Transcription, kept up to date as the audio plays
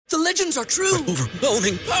The legends are true.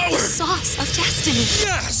 Overwhelming power! Sauce of destiny.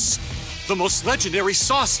 Yes! The most legendary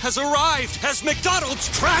sauce has arrived as McDonald's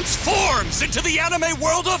transforms into the anime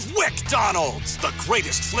world of WickDonald's. The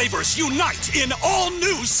greatest flavors unite in all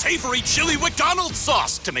new savory chili McDonald's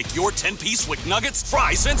sauce to make your 10-piece Wick Nuggets,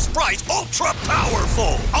 fries, and Sprite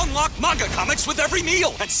ultra-powerful. Unlock manga comics with every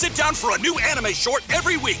meal and sit down for a new anime short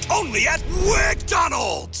every week only at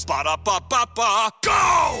WickDonald's. Ba-da-ba-ba-ba,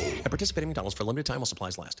 go! At participating McDonald's for a limited time while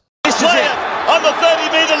supplies last. Play it on the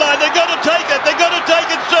 30-metre line. They're going to take it. They're going to take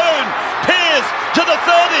it soon. Pearce to the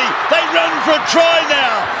 30. They run for a try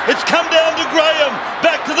now. It's come down to Graham.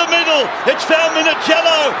 Back to the middle. It's found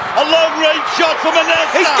Minicello. A long-range shot from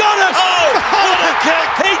Manassa. He's got it. Oh, what a kick.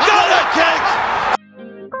 He got it. Kick.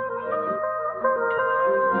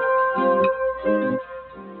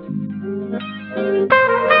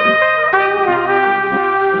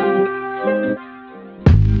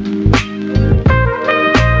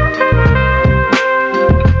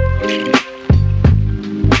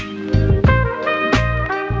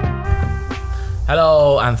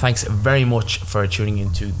 Hello and thanks very much for tuning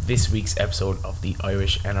into this week's episode of the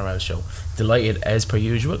Irish NRL Show. Delighted as per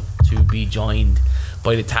usual to be joined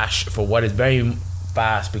by the Tash for what is very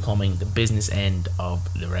fast becoming the business end of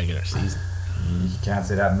the regular season. You can't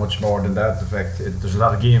say that much more than that. In fact, there's a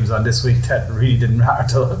lot of games on this week that really didn't matter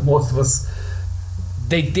to most of us.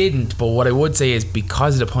 They didn't, but what I would say is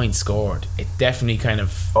because of the points scored, it definitely kind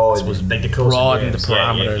of was like the broadened the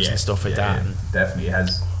parameters and stuff like that. It definitely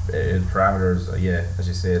has parameters, as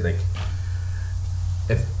you say, like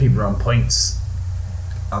if people are on points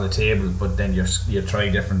on the table, but then your try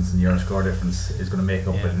difference and your score difference is going to make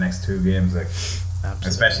up for the next two games, like absolutely.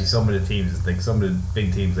 Especially some of the teams, like some of the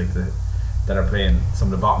big teams, like that are playing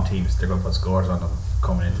some of the bottom teams, they're going to put scores on them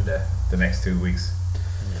coming into the next 2 weeks.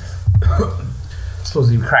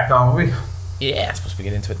 Suppose we crack on, will we? Yeah, I suppose we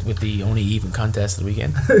get into it with the only even contest of the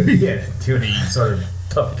weekend. Yeah, the only sort of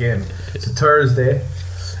tough game. It's a Thursday.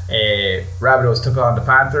 Rabbitohs took on the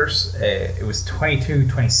Panthers. It was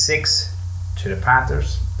 22-26 to the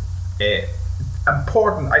Panthers. I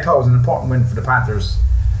thought it was an important win for the Panthers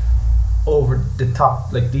over the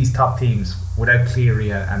top, like these top teams without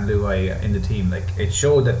Cleary and Luai in the team. Like it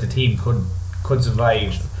showed that the team could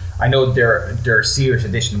survive. I know they're a serious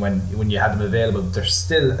addition when you had them available, but they're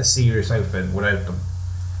still a serious outfit without them.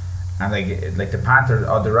 And like the Panthers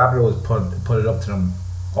or the Rabbitohs put it up to them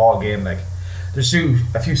all game. Like there's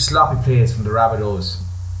a few sloppy plays from the Rabbitohs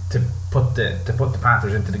to put the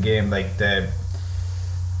Panthers into the game. Like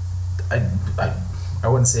I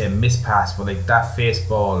wouldn't say a miss pass, but like that face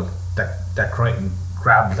ball that Crichton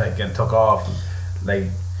grabbed and took off, like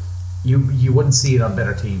you wouldn't see it on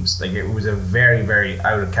better teams. Like it was a very, very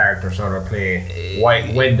out of character sort of play.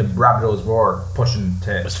 When the Rabbitohs were pushing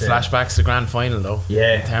to. It was flashbacks to the grand final though.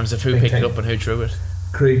 Yeah. In terms of who picked it up and who threw it.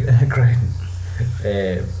 Crichton.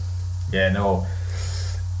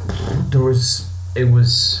 It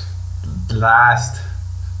was the last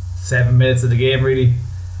 7 minutes of the game really.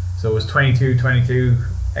 So it was 22-22.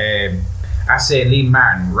 I say Liam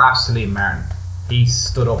Martin, raps to Liam Martin. He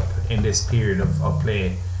stood up in this period of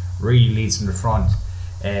play, really leads from the front.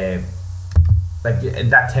 Like in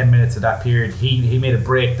that 10 minutes of that period, he made a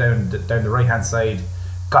break down the right hand side,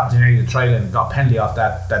 got to nearly the try line, got a penalty off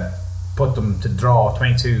that put them to draw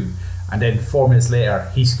 22, and then 4 minutes later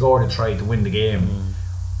he scored a try to win the game,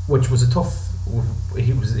 which was a tough.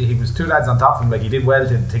 He was two lads on top of him, like he did well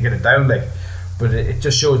to get it down, like. But it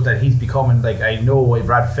just shows that he's becoming, like, I know why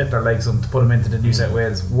Brad Fittler likes him to put him into the New South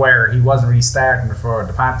Wales, where he wasn't really starting for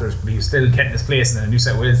the Panthers, but he was still getting his place in the New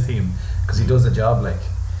South Wales team because he does the job, like.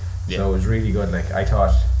 Yeah. So it was really good. Like I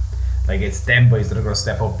thought, like it's them boys that are going to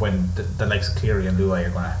step up when the likes of Cleary and Luai are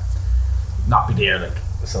going to not be there, like.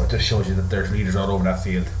 So it just shows you that there's leaders all over that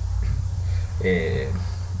field. I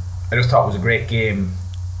just thought it was a great game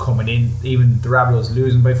coming in. Even the Rabbitohs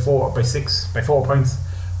losing by 4 points,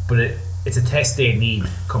 but it's a test they need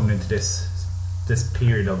coming into this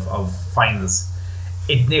period of finals.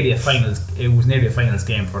 It was nearly a finals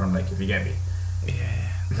game for them, like, if you get me.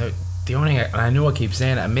 Yeah. The only thing, and I know I keep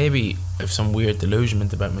saying it, and maybe I have some weird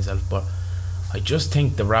delusionment about myself, but I just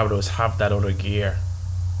think the Rabbitohs have that other gear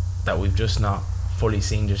that we've just not fully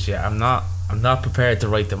seen just yet. I'm not prepared to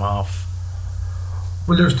write them off.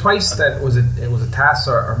 Well, there was twice that it was a Tass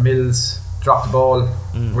or Mills dropped the ball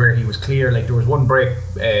where he was clear. Like there was one break,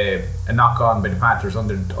 a knock on by the Panthers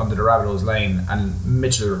under the Rabbitohs line, and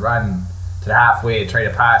Mitchell ran to the halfway, tried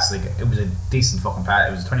to pass. Like it was a decent fucking pass.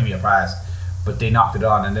 It was a 20-meter pass, but they knocked it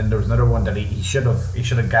on. And then there was another one that he should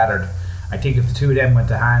have gathered. I think if the two of them went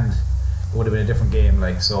to hand, it would have been a different game.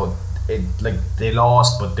 Like so, they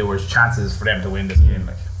lost, but there was chances for them to win this game.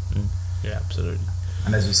 Like Yeah, absolutely.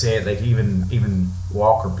 And as you say, like even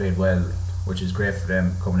Walker played well, which is great for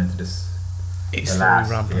them coming into this. He's slowly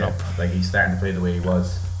ramping up. Like he's starting to play the way he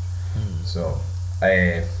was. So,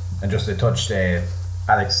 and just to touch,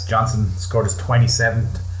 Alex Johnson scored his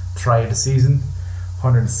 27th try of the season,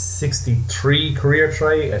 163 career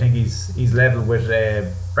try. I think he's level with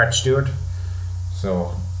Brett Stewart.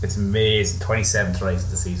 So it's amazing, 27 tries of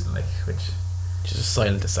the season, like which. Just a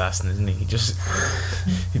silent assassin, isn't he? He does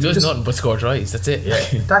nothing but score tries. That's it.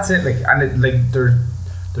 Yeah, that's it. Like, and it, like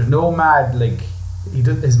there's no mad like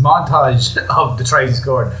his montage of the tries he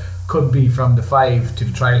scored could be from the 5 to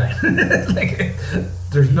the try line. Like,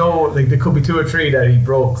 there's no like there could be 2 or 3 that he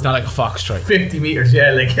broke. It's not like a fox try. 50 meters,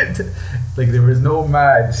 yeah. Like there was no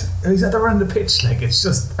mad. He's at the run the pitch. Like it's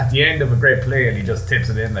just at the end of a great play, and he just tips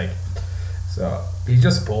it in. Like so, he's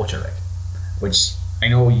just a poacher. Like which. I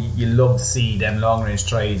know you love to see them long range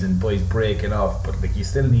tries and boys breaking off, but like you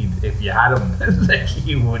still need, if you had them, like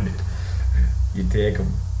you'd take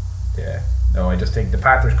them. Yeah. No, I just think the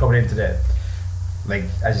Panthers coming into the, like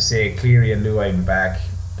as you say, Cleary and Luai back.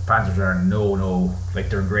 The Panthers are like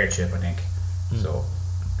they're in great shape, I think. So,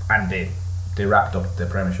 and they wrapped up the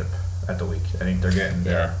Premiership at the week. I think they're getting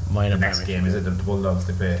their minor the next game. Is it the Bulldogs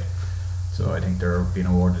they play? So I think they're being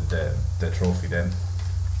awarded the trophy then.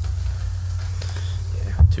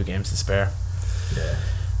 2 games to spare. Yeah.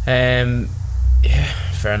 Yeah,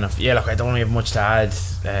 fair enough. Yeah, look, I don't really have much to add.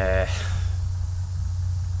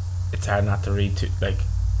 It's hard not to read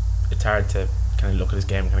it's hard to kind of look at this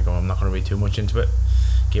game and kind of go, I'm not going to read too much into it,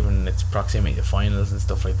 given its proximity to finals and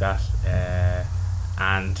stuff like that.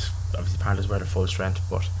 And obviously Panthers were at full strength,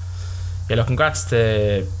 but yeah, look, congrats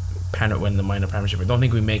to Penrith winning the minor premiership. I don't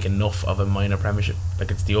think we make enough of a minor premiership. Like,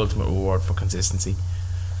 it's the ultimate reward for consistency.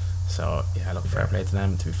 So yeah, look, fair play to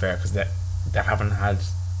them, to be fair, because they haven't had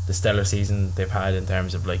the stellar season they've had in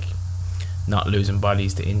terms of like not losing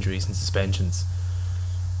bodies to injuries and suspensions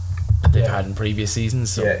that they've had in previous seasons.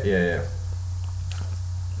 So yeah.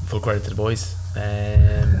 Full credit to the boys.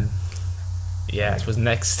 Yeah, I suppose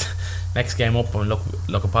next game up, and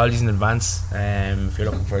look, apologies in advance. If you're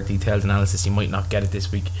looking for a detailed analysis, you might not get it this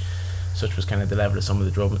week. Such was kind of the level of some of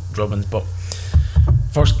the drubbings, but.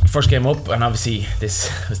 First game up, and obviously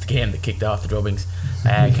this was the game that kicked off the drubbings.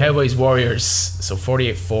 Cowboys Warriors, so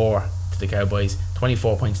 48-4 to the Cowboys,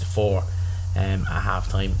 24 points to 4 at half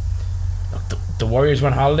time. Look, the Warriors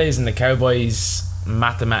won holidays, and the Cowboys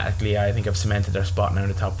mathematically I think have cemented their spot now in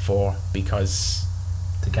the top 4, because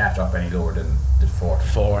they can't drop any lower than the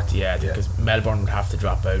fourth. Yeah, because Melbourne would have to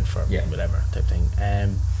drop out for whatever type thing. I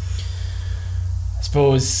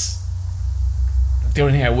suppose the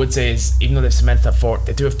only thing I would say is, even though they've cemented that 4th,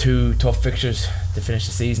 they do have 2 tough fixtures to finish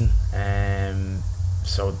the season.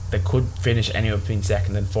 So they could finish anywhere between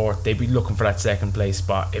 2nd and 4th. They'd be looking for that 2nd place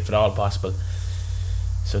spot, if at all possible,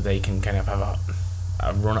 so they can kind of have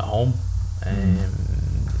a run at home.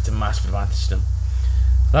 It's a massive advantage to them.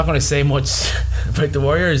 I'm not going to say much about the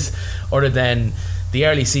Warriors, other than the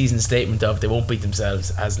early season statement of they won't beat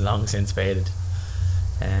themselves has long since faded.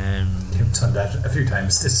 They've done that a few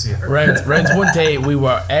times this year. Rounds 1 to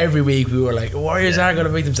 8, every week we were like, Warriors are going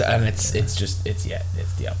to beat themselves, and it's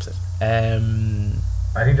the opposite.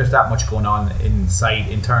 I think there's that much going on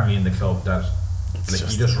internally in the club that you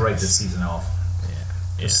just write this season off.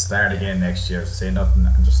 Just start again next year. Say nothing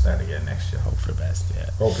and just start again next year. Hope for the best. Yeah.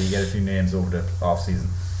 Hopefully you get a few names over the off season.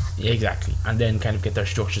 Yeah, exactly, and then kind of get their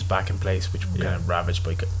structures back in place, which were kind of ravaged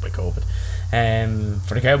by COVID.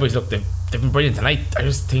 For the Cowboys, look, they've been brilliant tonight. I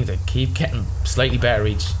just think they keep getting slightly better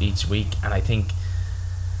each week, and I think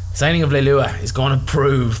signing of Leilua is going to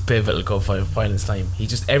prove pivotal go finals time. He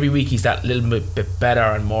just, every week he's that little bit better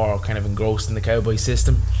and more kind of engrossed in the Cowboys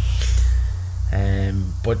system.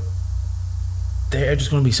 But they're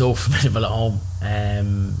just going to be so formidable at home.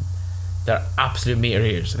 They're absolute meter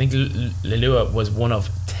eaters. I think Leilua was one of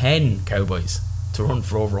 10 Cowboys to run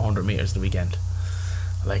for over 100 metres the weekend.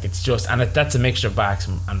 Like, it's just, and that's a mixture of backs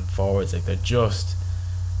and forwards. Like, they're just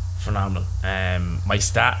phenomenal. My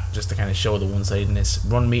stat, just to kind of show the one-sidedness: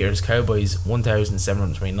 run meters, Cowboys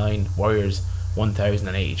 1,729, Warriors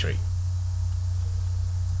 1,083.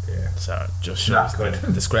 Yeah. So just shows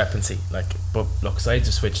the discrepancy. Like, but look, sides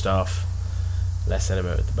are switched off. Less said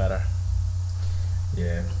about it, the better.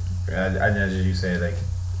 Yeah, and as you say, like,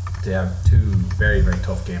 they have 2 very, very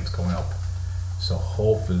tough games coming up. So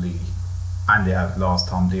hopefully, and they have lost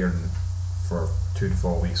Tom Dearden for 2 to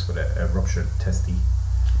 4 weeks with a ruptured testy.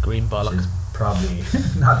 Green bollock. Which is probably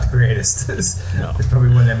not the greatest. No. It's probably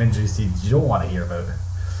one of them injuries you don't want to hear about.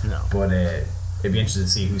 No. But it'd be interesting to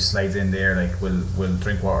see who slides in there. Like, will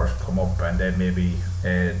Drinkwater come up, and then maybe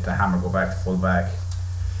the Hammer go back to full back,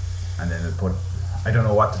 and then it put. I don't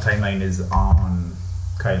know what the timeline is on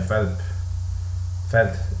Kyle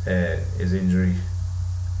Felt his injury.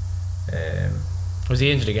 Was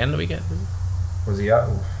he injured again the weekend? Was he out?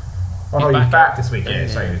 Oh no, he's back this week. Yeah,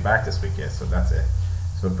 sorry, he's back this week. Yeah, so that's it.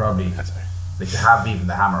 So probably like to have even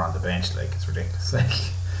the hammer on the bench, like it's ridiculous. Like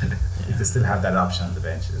to still have that option on the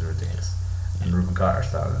bench is ridiculous. And Ruben Carter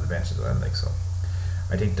started on the bench as well. Like so,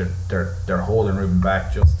 I think they're holding Ruben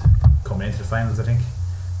back just coming into the finals. I think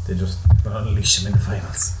they just will unleash him in the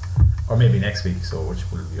finals, or maybe next week. So which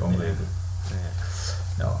will be unbelievable.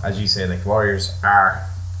 No, as you say, like Warriors are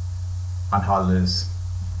on holidays,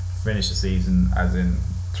 finish the season, as in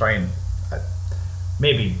trying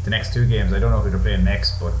maybe the next 2 games. I don't know who they're playing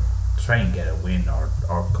next, but try and get a win or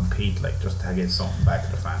compete, like just to get something back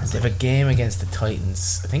to the fans. They have a game against the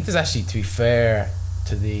Titans. I think there's actually, to be fair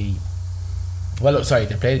to the,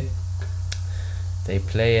 they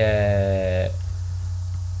play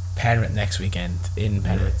Penrith next weekend in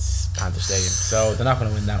Penrith's Panther Stadium, so they're not going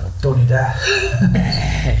to win that one. Don't need that.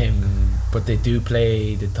 But they do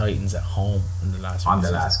play the Titans at home in the last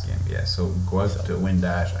game, yeah. So go out to win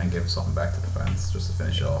that and give something back to the fans just to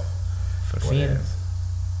finish off. For Fiend.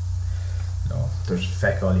 No, there's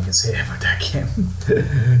feck all you can say about that game.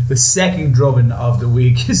 The second drubbing of the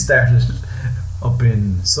week started up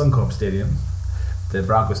in Suncorp Stadium. The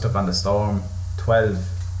Broncos took on the Storm, 12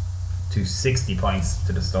 to 60 points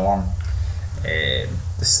to the Storm. The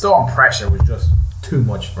Storm pressure was just too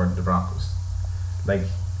much for the Broncos. Like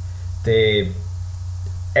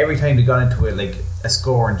every time they got into it, like a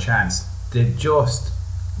scoring chance, they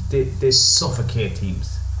suffocate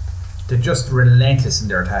teams. They're just relentless in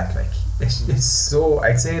their attack. Like it's so.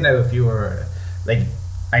 I'd say now, if you were like,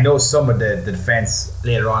 I know some of the defense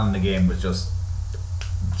later on in the game was just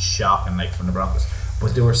shocking, like from the Broncos,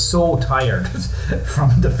 but they were so tired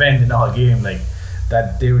from defending all game, like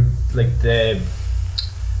that they would like the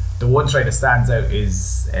one try that stands out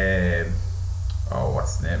is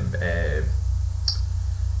what's his name?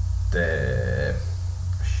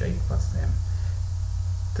 What's his name?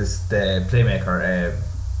 The playmaker,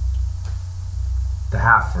 the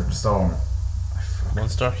half for the Storm.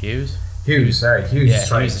 Munster, Hughes. Hughes Yeah, Hughes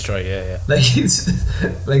is trying. Yeah. Like it's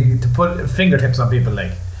like to put fingertips on people,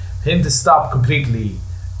 like him to stop completely,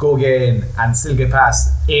 go again, and still get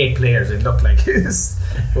past 8 players. It looked like it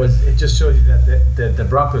just showed you that the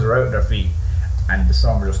Broncos were out on their feet, and the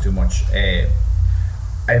Storm were just too much. I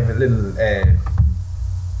have a little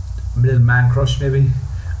man crush maybe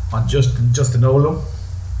on Justin Olam.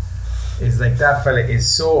 Is like that fella is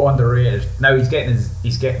so underrated. Now he's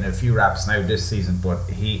getting a few raps now this season, but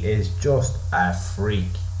he is just a freak.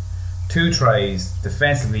 2 tries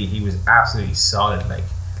defensively, he was absolutely solid.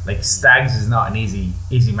 Like Staggs is not an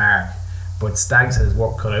easy mark, but Staggs has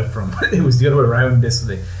work cut out for him. It was the other way around this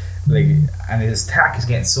like, and his tack is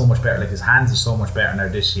getting so much better. Like his hands are so much better now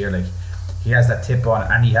this year. Like he has that tip on,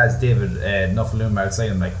 and he has David Nuffaluma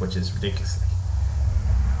outside him, like, which is ridiculous.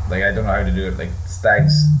 Like I don't know how to do it. Like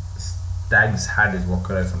Staggs had his work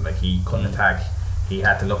cut out for him. Like he couldn't attack. He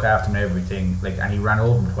had to look after him and everything. Like, and he ran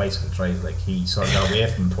over him twice with the tries. Like he sort of got away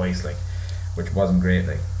from him twice. Like, which wasn't great.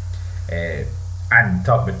 Like, and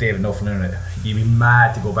talk about David Nuffaluna, you'd be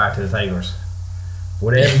mad to go back to the Tigers.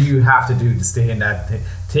 Whatever you have to do to stay in that,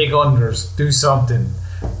 take unders, do something,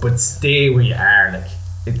 but stay where you are. Like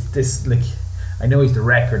it's this. Like I know he's the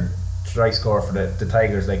record try scorer for the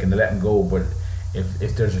Tigers. Like, and they let him go, but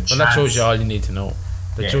if there's a chance, that shows you all you need to know.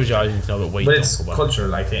 Shows you all you need to know about weight. But it's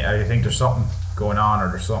cultural. I think there's something going on, or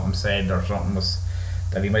there's something said, or something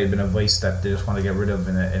that he might have been advice that they just want to get rid of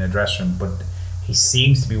in a dressing room. But he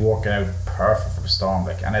seems to be working out perfect for the Storm.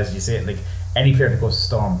 Like, and as you say, like any player that goes to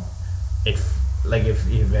Storm, if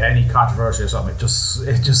you have any controversy or something, it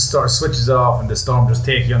just sort of switches off, and the Storm just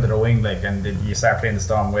take you under the wing, like, and then you start playing the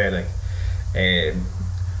Storm way. Like,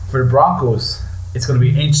 for the Broncos, it's going to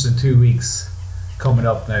be an interesting 2 weeks coming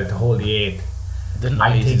up now to hold the 8th.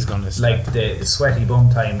 I think is gonna like the sweaty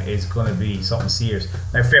bum time is going to be something serious.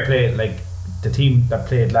 Now, fair play, like the team that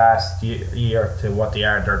played last year to what they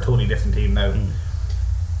are, they're a totally different team now.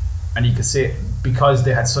 And you could say, because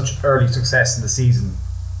they had such early success in the season,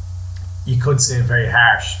 you could say very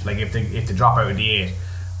harsh, like if they drop out of the 8.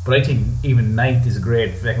 But I think even 9th is a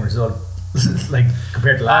great second result, like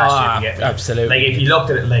compared to last year. Absolutely. Like if you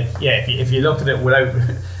looked at it, like if you looked at it without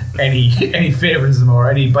any favoritism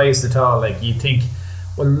or any bias at all, like you think,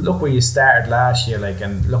 well, look where you started last year, like,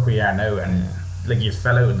 and look where you are now, and like you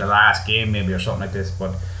fell out in the last game maybe or something like this.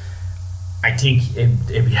 But I think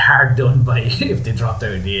it'd be hard done by if they dropped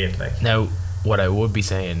out of the 8. Like, now, what I would be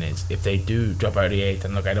saying is, if they do drop out of the 8th,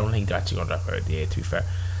 and look, I don't think they're actually going to drop out of the 8th, to be fair,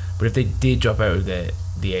 but if they did drop out of the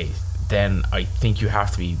 8th, then I think you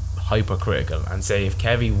have to be hypercritical and say if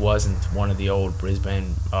Kevy wasn't one of the old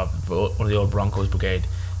Brisbane, one of the old Broncos brigade,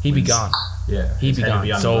 he'd be gone. Yeah, he'd be gone.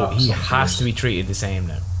 So he has years. to be treated the same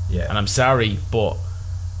now. Yeah. And I'm sorry, but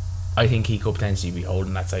I think he could potentially be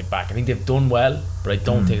holding that side back. I think they've done well, but I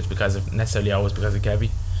don't think it's because of necessarily always because of Kevy.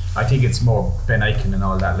 I think it's more Ben Eichen and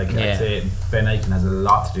all that. Like Yeah. I'd say Ben Eichen has a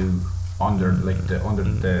lot to do under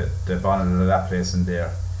the bonnet of that place in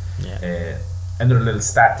there. Yeah. Another little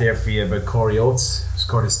stat there for you about Corey Oates.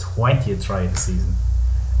 Scored his 20th try of the season,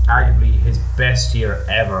 arguably his best year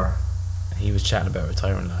ever. He was chatting about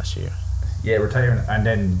retiring last year. Yeah, retiring and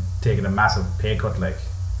then taking a massive pay cut, like.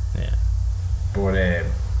 Yeah. But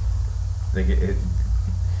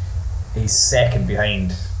he's second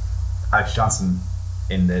behind Alex Johnson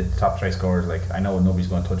in the top try scorers. Like, I know nobody's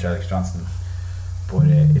going to touch Alex Johnson, but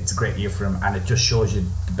it's a great year for him, and it just shows you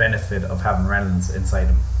the benefit of having Reynolds inside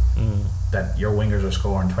him. That your wingers are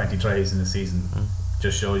scoring 20 tries in the season.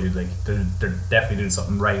 Just shows you like they're definitely doing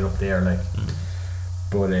something right up there. Like,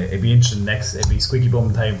 but it'd be interesting it'd be squeaky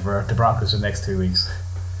bum time for the Broncos for the next 2 weeks.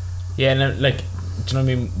 Yeah, and like, do you know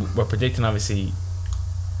what I mean? We're predicting obviously,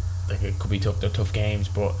 like it could be tough. They're tough games,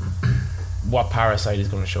 but what Parasite is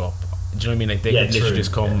going to show up? Do you know what I mean? Like they could literally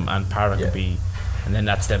just come and Para could be, and then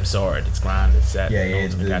that's them sorted. It's grand. It's set. Yeah, no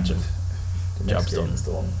one's gonna catch them. Job's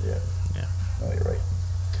done. Yeah. Yeah. No, you're right.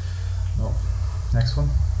 No. Next one.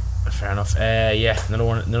 Fair enough. Another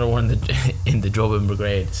one in the Drubbin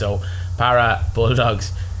Brigade. So Para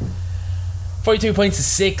Bulldogs, 42 points to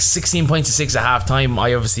 6, 16 points to 6 at half time.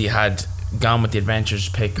 I obviously had gone with the Adventures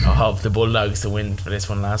pick of the Bulldogs to win for this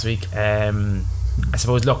one last week. I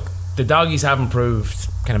suppose, look, the Doggies haven't proved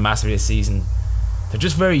kind of massively this season. They're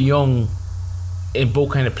just very young in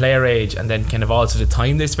both kind of player age and then kind of also the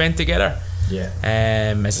time they spent together. Yeah.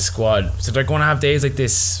 As a squad, so they're going to have days like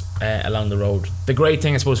this along the road. The great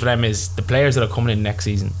thing I suppose for them is the players that are coming in next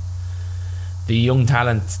season, the young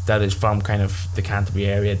talent that is from kind of the Canterbury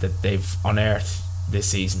area that they've unearthed this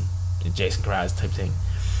season, the Jason Kraz type thing,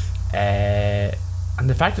 and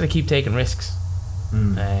the fact that they keep taking risks.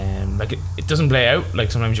 Like it doesn't play out,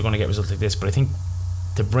 like sometimes you're going to get results like this, but I think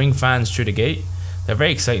to bring fans through the gate, they're a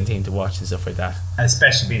very exciting team to watch and stuff like that. And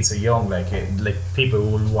especially being so young, like people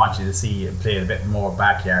will want you to see you play a bit more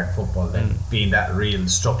backyard football than being that real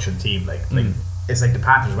structured team. Like it's like the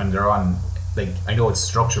Panthers when they're on. Like, I know it's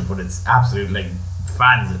structured, but it's absolute. Like,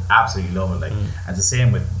 fans absolutely love it. Like, and it's the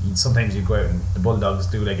same with sometimes you go out and the Bulldogs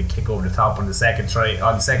do like a kick over the top on the second try,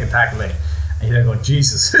 on the second tackle, like, and you're like, going,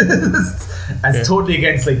 Jesus, and it's totally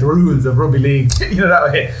against like the rules of rugby league, you know,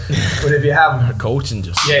 that way. But if you have coaching,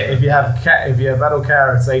 just if you have Addo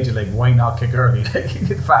Carr inside you, like, why not kick early? Like, you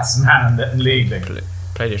get the fastest man in the league. Like,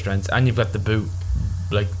 play your strengths, and you've got the boot,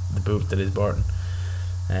 like the boot that is Burton.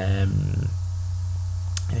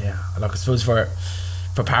 Yeah, look, I suppose for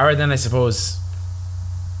Para, then I suppose,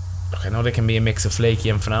 look, I know they can be a mix of flaky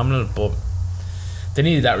and phenomenal, but they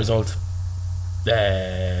needed that result.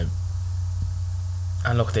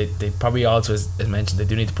 And look, they probably also, as mentioned, they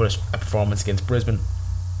do need to put a performance against Brisbane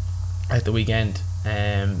at the weekend,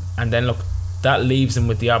 and then look, that leaves them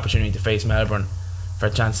with the opportunity to face Melbourne for a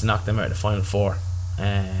chance to knock them out of the final four,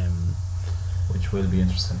 which will be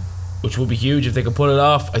interesting. Which would be huge if they could pull it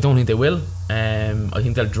off. I don't think they will. I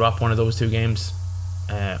think they'll drop one of those two games,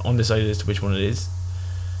 undecided as to which one it is.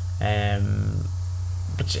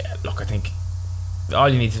 But yeah, look, I think all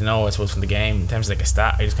you need to know, I suppose, from the game in terms of like a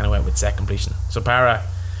stat, I just kind of went with set completion. So Para,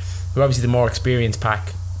 we're obviously the more experienced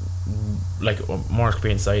pack, like more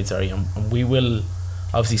experienced side, sorry, and we will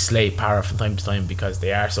obviously slay Para from time to time because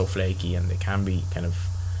they are so flaky and they can be kind of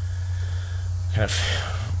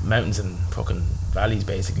mountains and fucking valleys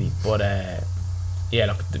basically. But yeah,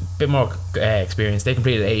 look, a bit more experience. They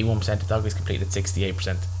completed 81%, the Doggies completed 68%.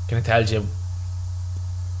 Kind of tells you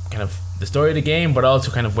kind of the story of the game, but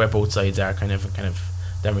also kind of where both sides are, kind of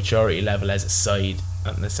their maturity level as a side,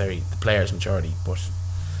 not necessarily the players' maturity, but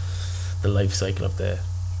the life cycle of the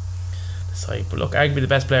side. But look, arguably the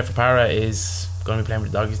best player for Para is going to be playing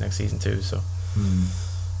with the Doggies next season too, so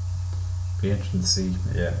be interesting to see.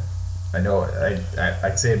 Yeah, I know.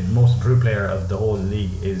 I'd say the most improved player of the whole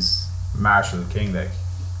league is Marshall King. Like,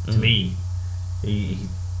 to me, he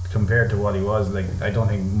compared to what he was, like, I don't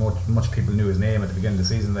think much people knew his name at the beginning of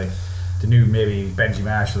the season. Like, they knew maybe Benji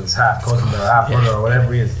Marshall's half cousin or half brother or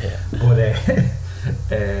whatever he is. But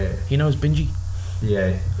he knows Benji.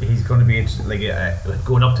 Yeah, he's going to be like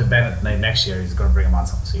going up to Bennett next year. He's going to bring him on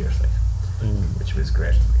something serious, like, which was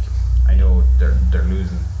great. Like, I know they're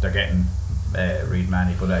losing, they're getting Reid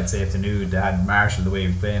Manny, but I'd say if they knew they had Marshall the way he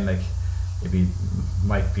was playing, like,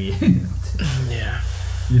 might be yeah,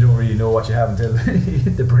 You don't really know what you have until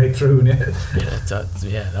the breakthrough.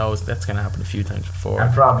 That's gonna happen a few times before.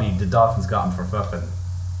 And probably the Dolphins got him for fucking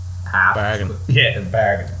half. Bargain. Yeah,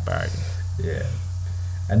 bargain. Yeah.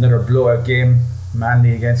 Another blowout game,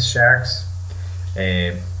 Manly against Sharks.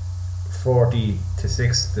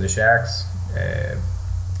 40-6 to the Sharks.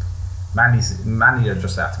 Manly are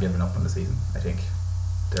just after giving up on the season. I think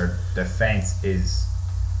their defence is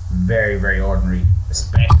very, very ordinary,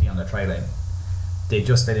 especially on the try line. They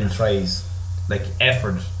just let in tries, like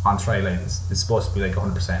effort on try lines is supposed to be like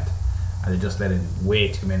 100%, and they just let in way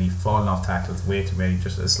too many falling off tackles, way too many,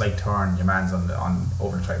 just a slight turn, your man's on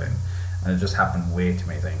over the try line, and it just happened way too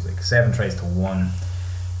many times. Like 7 tries to 1.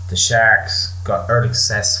 The Sharks got early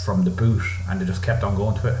success from the boot, and they just kept on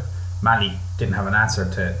going to it. Manly didn't have an answer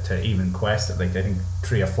to even quest it. Like I think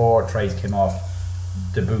 3 or 4 tries came off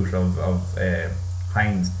the boot of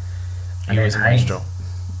Hines. He was a maestro.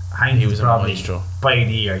 Hines was probably by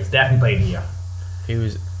the year. He's definitely by the year. He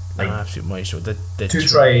was an absolute maestro. The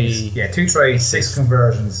 2 tries, 6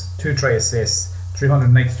 conversions, 2 try assists,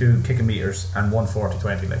 392 kicking meters, and 1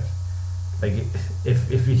 40-20. Like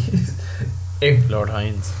if Lord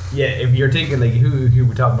Hines. Yeah, if you're thinking like who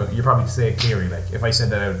we're talking about, you're probably say Cleary. Like if I said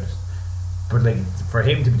that out, but like for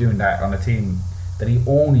him to be doing that on a team that he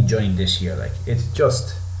only joined this year, like it's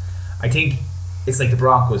just, I think it's like the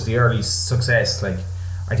Broncos, the early success. Like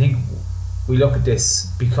I think we look at this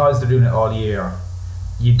because they're doing it all year.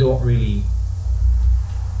 You don't really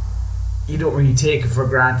take it for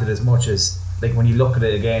granted as much as like when you look at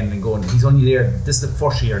it again and going, he's only there. This is the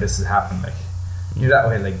first year this has happened. Like you're that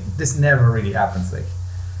way. Like this never really happens. Like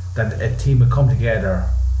that a team would come together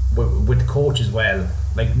with the coach as well.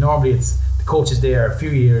 Like normally it's the coach is there a few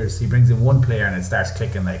years, he brings in one player and it starts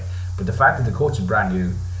clicking. Like, but the fact that the coach is brand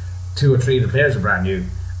new, 2 or 3 of the players are brand new,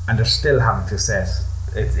 and they're still having success.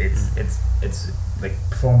 It's like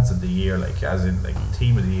performance of the year, like as in like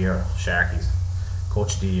team of the year, Sharkies,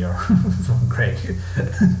 coach of the year from Craig.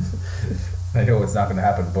 I know it's not going to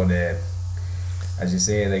happen, but as you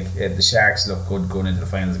say, like the Sharks look good going into the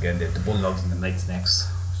finals again. The Bulldogs and the Knights next,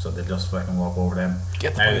 so they'll just fucking walk over them.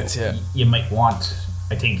 Get the points, yeah. You might want,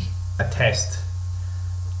 I think, a test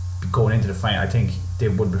going into the final. I think they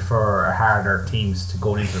would prefer a harder teams to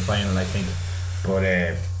going into the final, I think, but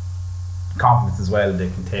confidence as well they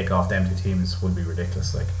can take off them 2 teams would be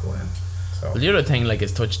ridiculous, like going in. So well, the other thing, like,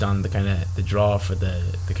 is touched on the kind of the draw for the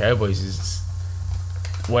Cowboys is,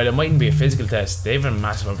 while it mightn't be a physical test, they have a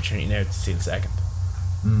massive opportunity now to steal second.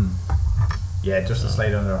 Yeah, just a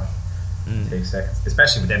slide under, take seconds,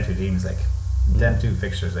 especially with them 2 teams. Like them 2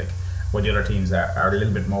 fixtures, like where the other teams are a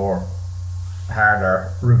little bit more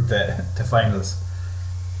harder route to finals.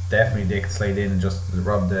 Definitely they could slide in and just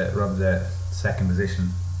rub the second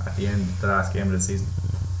position at the end, the last game of the season.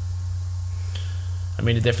 I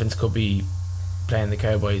mean, the difference could be playing the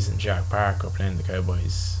Cowboys in Shark Park or playing the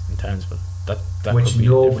Cowboys in Townsville. That which could be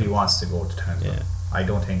nobody wants to go to Townsville. Yeah. I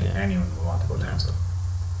don't think anyone would want to go to Townsville.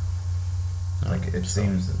 No, like it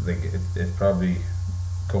seems like it's probably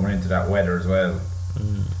coming into that weather as well.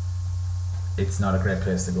 It's not a great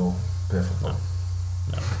place to go play football.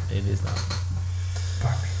 No, it is not.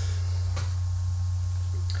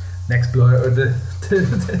 Next blowout of the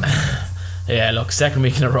yeah, look, second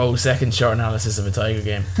week in a row, second short analysis of a Tiger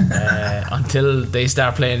game. Until they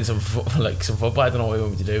start playing some football, I don't know what we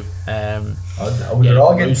want to do. They're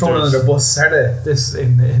all getting thrown under the bus, are they? This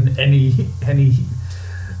in any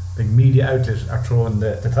like media outlet are throwing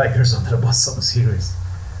the Tigers under the bus. Something serious.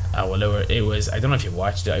 Well, it was. I don't know if you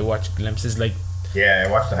watched it. I watched glimpses. Like, yeah,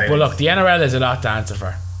 I watched the highlights. But look, the NRL has a lot to answer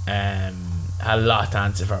for. A lot to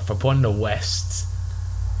answer for putting the West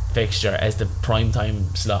fixture as the prime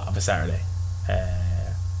time slot of a Saturday.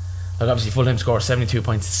 Look, obviously Fulham scored 72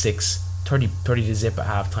 points to 6, 30 to zip at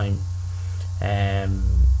half time.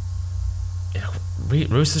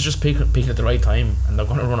 Roosters just peaking at the right time, and they're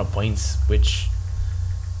going to run up points, which,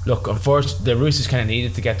 look, unfortunately the Roosters kind of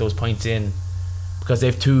needed to get those points in because they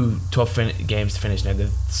have 2 tough games to finish now.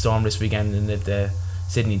 They've Storm this weekend and they've the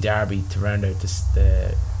Sydney Derby to round out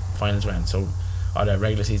the finals round, so, or the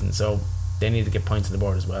regular season, so they need to get points on the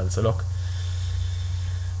board as well. So look,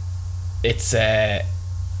 it's a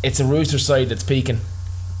Rooster side that's peaking.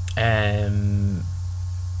 I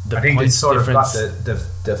think it's sort of got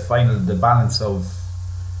the final, the balance of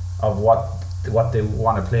what they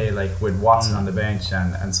want to play, like with Watson on the bench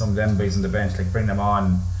and some of them boys on the bench, like bring them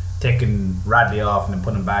on, taking Radley off and then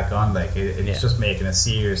putting them back on. Like it's just making a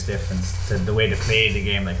serious difference to the way they play the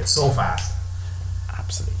game. Like it's so fast.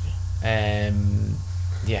 Absolutely.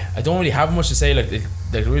 Yeah, I don't really have much to say. Like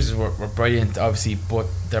the Roosters were brilliant, obviously, but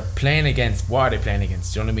they're playing against, what are they playing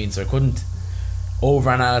against? Do you know what I mean? So I couldn't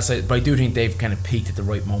overanalyze, but I do think they've kind of peaked at the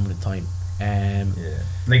right moment in time.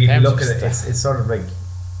 Like if you look at it, it's sort of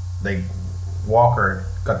like Walker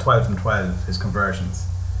got 12 from 12 his conversions.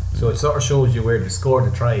 So it sort of shows you where they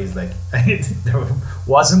scored the tries. Like there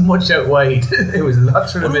wasn't much out wide. It was a lot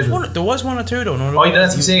through the middle. There was one or two though. No,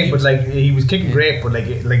 that's what I'm saying. But like he was kicking great. But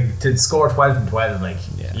like to score 12 from 12, like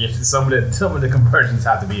some of the conversions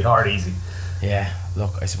had to be hard easy. Yeah.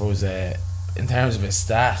 Look, I suppose in terms of his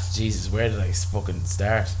stat, Jesus, where did I fucking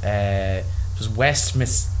start? It was West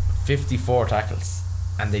missed 54 tackles,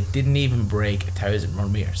 and they didn't even break 1,000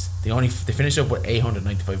 run meters. They finished up with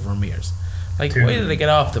 895 run meters. Like, why did they get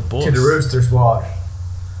off the bus? To the Roosters, what?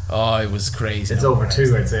 Oh, it was crazy. It's over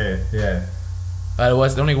 2, I'd say. Yeah. Well, I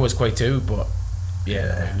don't think it was quite 2, but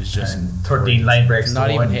it was just and 13 line breaks. Not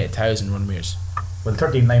to even one. hit 1,000 run meters. Well,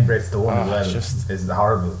 13 line breaks to 1 as well. Just is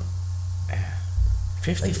horrible.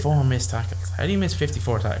 54 missed tackles. How do you miss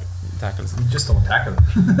 54 tackles? You just don't tackle.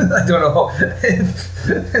 I don't know.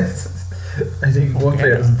 I think one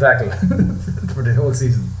player doesn't tackle for the whole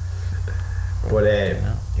season. But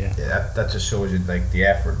that just shows you like the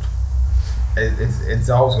effort. It's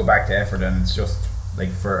always go back to effort, and it's just like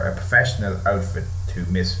for a professional outfit to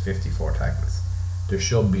miss 54 tackles, there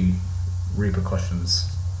should be repercussions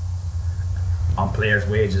on players'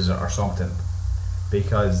 wages or something.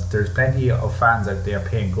 Because there's plenty of fans out there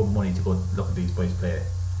paying good money to go look at these boys play,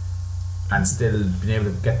 and still being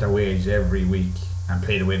able to get their wage every week and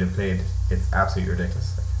play the way they played. It's absolutely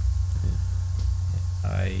ridiculous.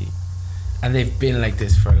 And they've been like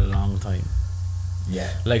this for a long time. Yeah.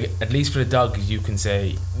 Like at least for the Dogs, you can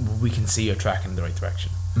say we can see you're tracking in the right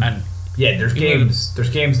direction. And yeah, there's games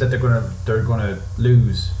that they're gonna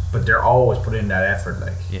lose, but they're always putting in that effort.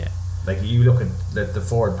 Like you look at the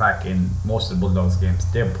forward pack in most of the Bulldogs games,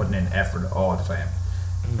 they're putting in effort all the time.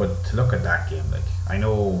 But to look at that game, like I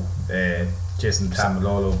know Jason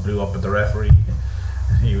Tamalolo blew up at the referee,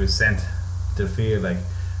 he was sent to the field, like,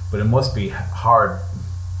 but it must be hard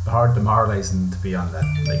demoralising to be on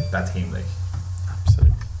that team, like.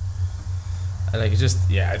 Absolutely. Like it's just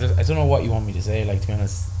I don't know what you want me to say. Like to be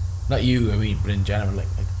honest, not you, I mean, but in general, like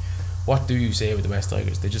what do you say with the West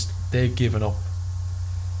Tigers? They've given up.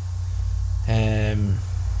 And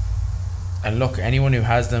look, anyone who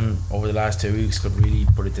has them over the last 2 weeks could really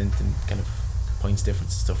put it into kind of points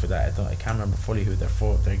difference and stuff like that. I can't remember fully who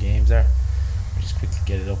their games are. I'll just quickly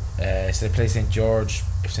get it up. So they play St. George.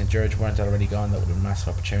 If St. George weren't already gone, that would have been a massive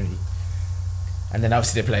opportunity. And then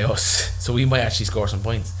obviously they play us, so we might actually score some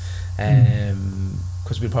points.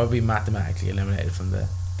 Because we'll probably be mathematically eliminated from the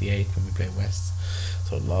 8th when we play West.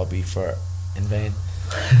 So it'll all be for in vain.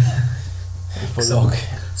 But look,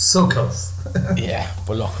 so close.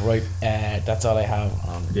 But look, right. That's all I have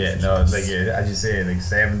on. Yeah, no, like as you say, like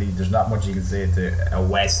 70. There's not much you can say to a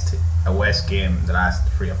West game in the last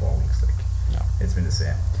 3 or 4 weeks. Like, no, it's been the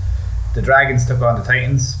same. The Dragons took on the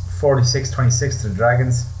Titans, 46-26 to the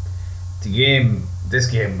Dragons. This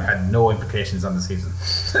game had no implications on the season.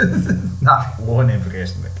 Not one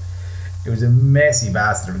implication. Like, it was a messy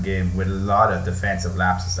bastard of a game with a lot of defensive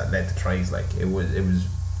lapses that led to tries. Like it was.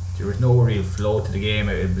 There was no real flow to the game.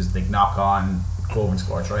 It was like knock on, go over and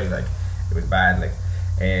score a try. Like it was bad. Like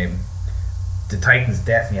the Titans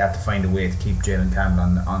definitely have to find a way to keep Jalen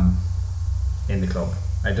Campbell on in the club.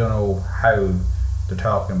 I don't know how they're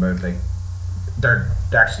talking about, like they're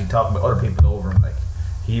actually talking about other people over him. Like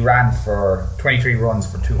he ran for 23 runs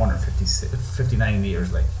for 259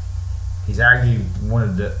 meters. Like he's arguably one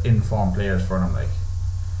of the informed players for them. Like.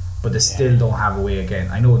 But they still don't have a way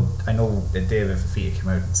again. I know that David Fafita came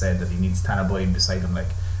out and said that he needs Tanner Boyd beside him, like,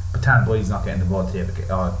 but Tanner Boyd's not getting the ball to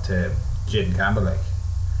Jaden Campbell, like.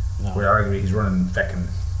 No. Where arguably he's running fucking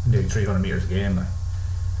nearly 300 metres a game, like,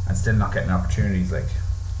 and still not getting opportunities, like.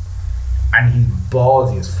 And he's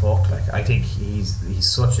ballsy as fuck, like. I think he's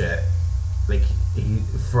such a, like,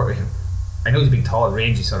 I know he's a big, tall,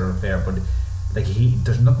 rangy sort of player, but like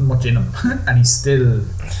there's nothing much in him, and he's still.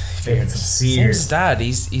 Same as his dad.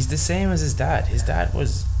 He's the same as his dad. His dad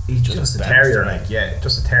was just a terrier, like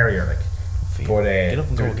just a terrier, like. But get up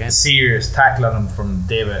and go again. Serious tackle on him from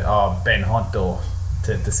Ben Hunt though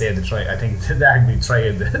to save the try. I think they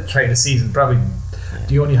arguably try the season. Probably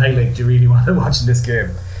the only highlight you really want to watch in this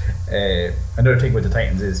game. Another thing with the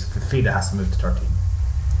Titans is Fafita has to move to 13.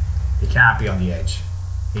 He can't be on the edge.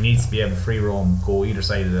 He needs to be able to free roam, go either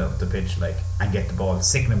side of the pitch, like, and get the ball,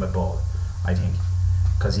 sicken him with ball. I think.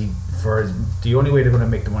 Because the only way they're going to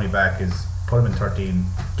make the money back is put him in 13,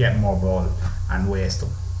 get more ball, and waste him.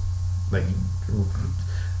 Like,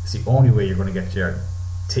 it's the only way you're going to get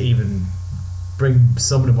to even bring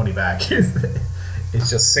some of the money back. It's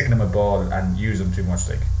just sicking him a ball and use him too much.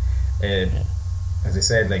 Like, as I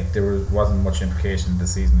said, like there wasn't much implication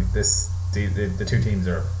this season. Like this, the two teams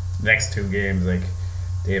are next two games. Like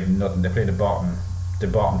they have nothing. They play the bottom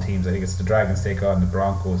teams. I think it's the Dragons take on the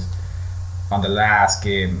Broncos on the last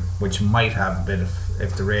game, which might have a bit of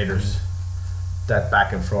if the Raiders that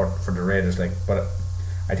back and forth for the Raiders. Like, but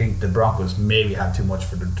I think the Broncos maybe have too much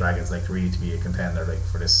for the Dragons. Like really to be a contender. Like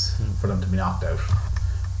for them to be knocked out.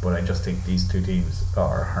 But I just think these two teams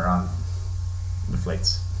are on the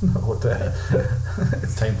flights.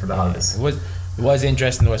 It's time for the holidays. It was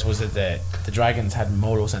interesting though, was that the Dragons had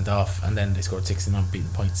Molo sent off and then they scored 69 beaten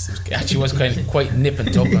points. It actually was quite nip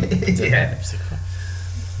and tuck on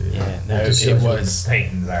no, it was the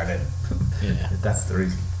Titans are then. Yeah. That's the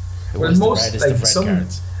reason. It was most like the red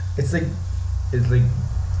cards. It's like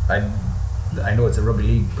I know it's a rugby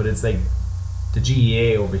league, but it's like the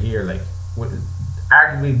GEA over here. Like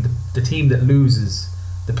arguably the team that loses,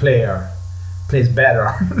 the player plays better,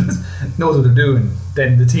 knows what they're doing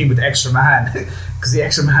than the team with the extra man, because the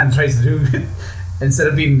extra man tries to do it instead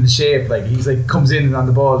of being in the shape. Like he's like comes in on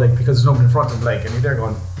the ball like because there's nobody in front of him. Like and they're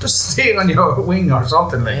going just stay on your wing or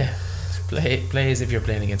something. Like play as if you're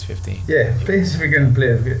playing against 15. Yeah, play as if you're going to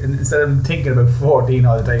play instead of thinking about 14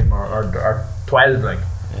 all the time or 12. Like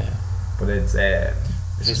but it's if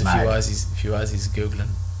you Aussies googling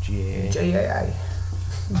GAI.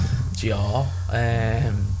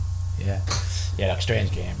 Yeah, like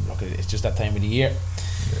strange game. Look, it's just that time of the year.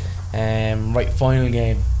 Right, final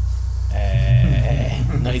game.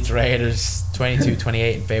 Knights Raiders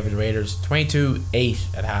 22-28 in favour of the Raiders.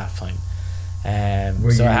 22-8 at half time.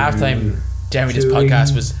 So at half time, Jeremy, this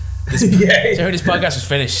podcast was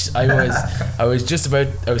finished. I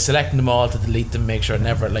was selecting them all to delete them, make sure it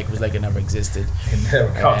never existed.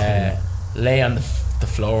 Lay on the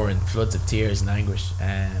floor in floods of tears and anguish.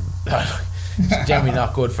 It's generally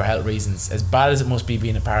not good for health reasons. As bad as it must be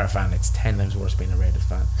being a Para fan, it's 10 times worse being a Raiders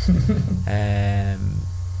fan.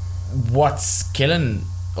 What's killing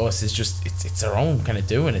us is just it's our own kind of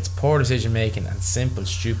doing. It's poor decision making and simple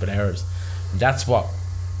stupid errors. And that's what,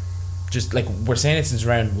 just like we're saying it since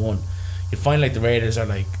round one, you find like the Raiders are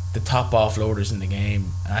like the top offloaders in the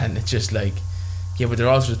game, and it's just like, yeah, but they're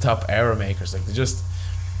also the top error makers. Like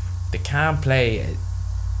they can't play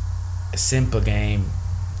a simple game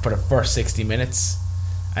for the first 60 minutes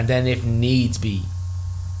and then if needs be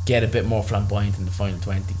get a bit more flamboyant in the final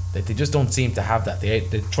 20. Like they just don't seem to have that. They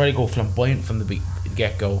try to go flamboyant from the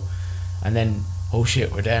get-go and then oh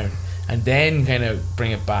shit we're down and then kind of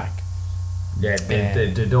bring it back. Yeah,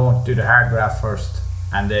 they don't do the hard graft first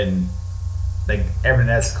and then like everything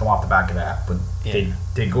else come off the back of that, but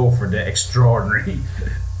they go for the extraordinary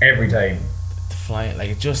every time. The flying, like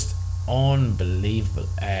it's just unbelievable,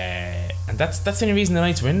 and that's the only reason the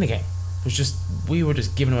Knights were in the game. It was just we were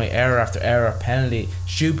just giving away error after error, penalty,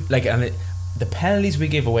 the penalties we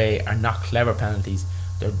give away are not clever penalties;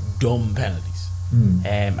 they're dumb penalties.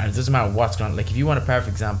 And it doesn't matter what's going on. Like if you want a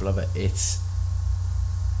perfect example of it, it's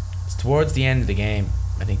towards the end of the game.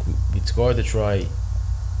 I think we'd scored the try,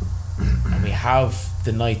 and we have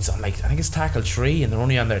the Knights on like I think it's tackle 3, and they're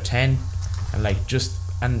only on their 10, and Josh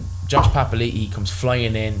Papali'i comes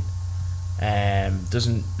flying in.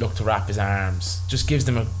 Doesn't look to wrap his arms, just gives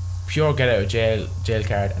them a pure get out of jail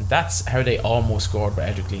card, and that's how they almost scored by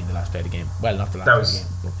Edric Lee in the last play of the game. Well, not the last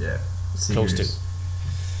play of the game, but close to.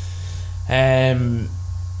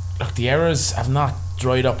 Look, the errors have not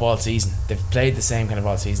dried up all season. They've played the same kind of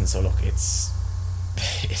all season, so look, it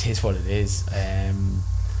is what it is.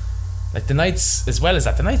 Like the Knights, as well as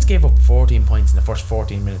that, the Knights gave up 14 points in the first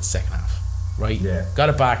 14 minutes second half, right? Yeah. Got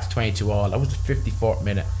it back to 22 all. That was the 54th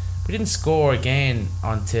minute. We didn't score again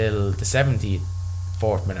until the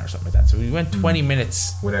 74th minute or something like that. So we went 20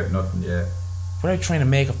 minutes without nothing, without trying to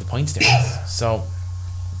make up the points there. So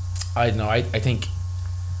I don't know. I think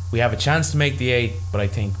we have a chance to make the 8, but I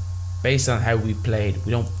think based on how we played,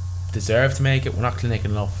 we don't deserve to make it. We're not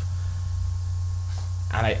clinical enough,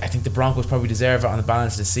 and I think the Broncos probably deserve it on the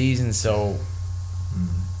balance of the season. So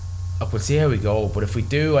look, we'll see how we go. But if we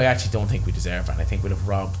do, I actually don't think we deserve it. And I think we'd have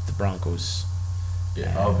robbed the Broncos.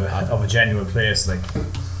 Of a genuine place. Like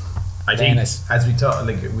I think as we talked,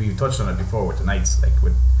 like we touched on it before with the Knights,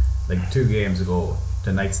 like 2 games ago,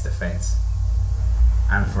 the Knights defence,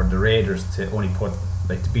 and for the Raiders to only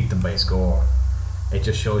to beat them by a score, it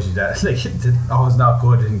just shows you that it's not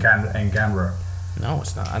good in Canberra. No,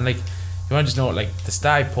 it's not. And like you want to just know, like the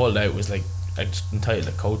stat I pulled out was like entitled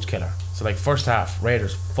a coach killer. So like first half,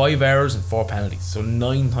 Raiders 5 errors and 4 penalties. So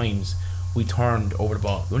 9 times we turned over the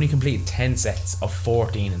ball. We only completed 10 sets of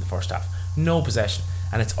 14 in the first half. No possession.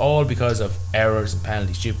 And it's all because of errors and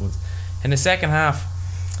penalties, stupid ones. In the second half,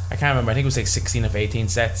 I can't remember, I think it was like 16 of 18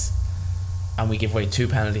 sets. and we give away 2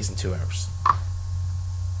 penalties in 2 hours.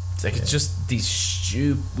 It's like it's just these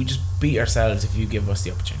we just beat ourselves if you give us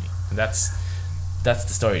the opportunity, and that's the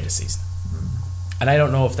story of the season. And I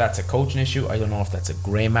don't know if that's a coaching issue. I don't know if that's a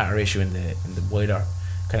grey matter issue in the wider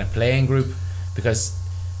kind of playing group, because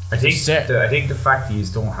I think the fact that you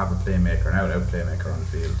don't have a playmaker, an out playmaker on the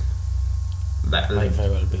field,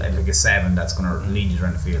 like a 7 that's going to lead you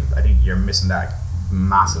around the field. I think you're missing that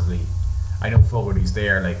massively. I know Fogarty's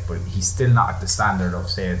there, but he's still not at the standard of,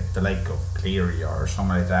 say, the like of Cleary or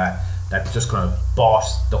something like that. That's just going to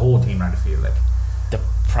boss the whole team around the field. Like, the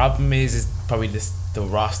problem is probably the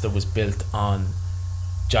roster was built on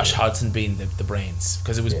Josh Hodgson being the brains,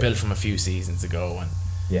 because it was built from a few seasons ago, and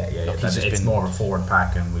it's more of a forward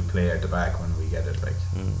pack, and we play at the back when we get it.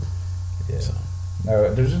 So. Now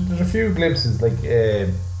there's a few glimpses, like your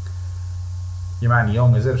man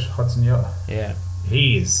Young, is it Hudson Young? Yeah,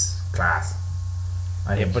 he is class.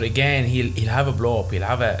 But again, he'll have a blow up. He'll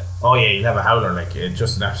have a he'll have a howler. Like,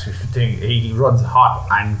 just an absolute thing. He runs hot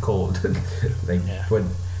and cold. But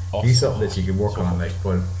he's something that you can work on.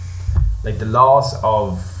 But the loss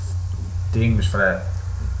of the English fella,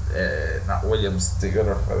 not Williams, the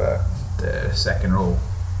other fella, the second row.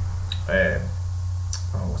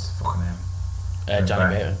 What's the fucking name?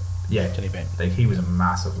 Johnny Bateman. Yeah, Johnny Bateman. Like, he was a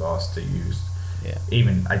massive loss to use. Yeah.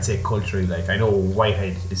 Even I'd say culturally, like, I know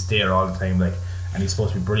Whitehead is there all the time, like, and he's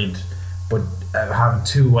supposed to be brilliant, but having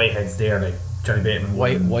 2 Whiteheads there, like Johnny Bateman,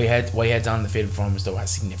 Whitehead's on the field performance though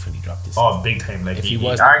has significantly dropped this. Oh, big time! Like, if he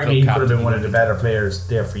was arguably he could have been one of the better players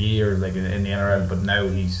there for years, like in the NRL, but now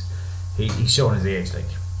he's showing his age. Like,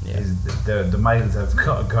 the miles have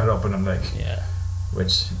got up in him, like,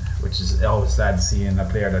 which is always sad to see in a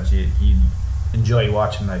player that you enjoy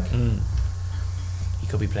watching. Like, he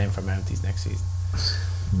could be playing for Mounties next season.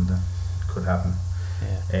 Could happen.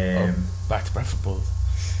 Back to Bradford Bulls.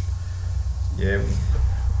 Yeah,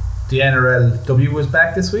 the NRLW was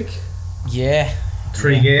back this week.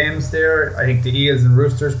 3 games there. I think the Eels and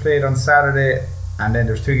Roosters played on Saturday, and then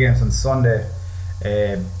there's 2 games on Sunday.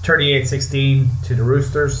 38-16 to the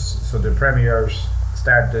Roosters, so the Premiers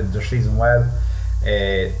started their season well.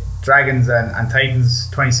 Dragons and Titans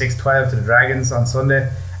 26-12 to the Dragons on Sunday,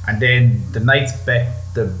 and then the Knights bet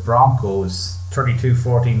the Broncos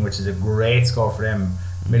 32-14, which is a great score for them.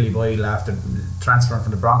 Millie Boyle, after transferring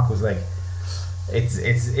from the Broncos, like, it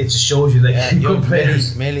just shows you, like, good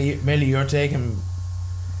players. Millie, you're taking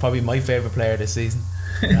probably my favourite player this season.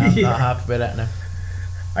 I'm not happy about that now.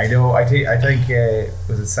 I know. I think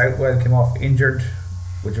was it Southwell came off injured,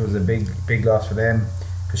 which was a big loss for them,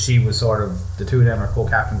 because she was sort of, the 2 of them are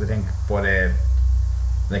co-captains, I think. But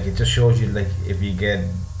like, it just shows you, like, if you get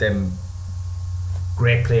them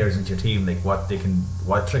great players into your team, like, what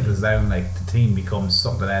trickles down, like, the team becomes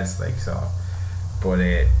something else, like, so. But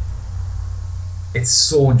it's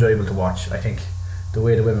so enjoyable to watch. I think the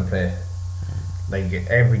way the women play, like,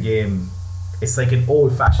 every game, it's like an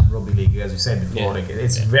old-fashioned rugby league, as we said before. Like,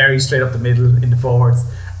 it's very straight up the middle in the forwards,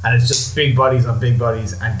 and it's just big bodies on big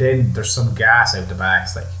bodies, and then there's some gas out the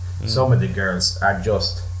backs. Like, some of the girls are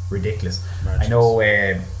just ridiculous. I know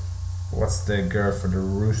what's the girl for the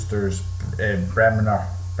Roosters,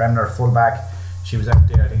 Bremner fullback, she was out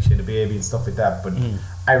there, I think she had a baby and stuff like that, but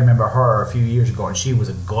I remember her a few years ago, and she was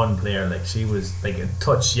a gun player. Like, she was like a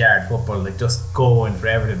touch yard football, like, just going for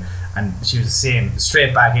everything, and she was the same,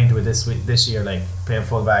 straight back into it this year, like, playing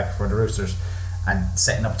fullback for the Roosters and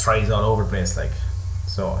setting up tries all over the place. Like,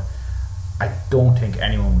 so I don't think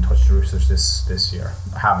anyone will touch the Roosters this year.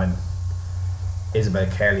 Having Isabel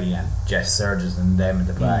Kelly and Jess Surges and them in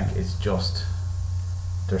the back, it's just,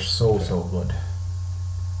 they're so good.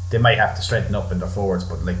 They might have to strengthen up in their forwards,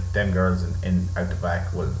 but, like, them girls in out the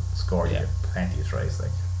back will score you plenty of tries.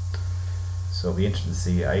 Like, so it'll be interesting to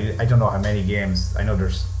see. I don't know how many games. I know there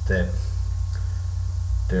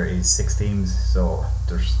is 6 teams, so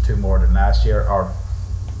there's 2 more than last year, or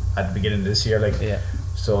at the beginning of this year. Like,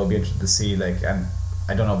 so it'll be interesting to see. Like, and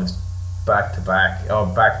I don't know if it's back to back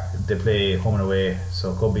or they play home and away,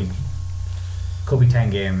 so it could be 10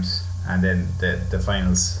 games and then the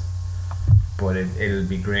finals. But it'll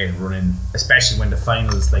be great running, especially when the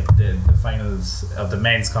finals, like the finals of the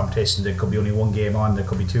men's competition, there could be only 1 game on, there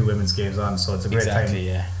could be 2 women's games on, so it's a great time.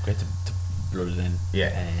 Great to blood it in.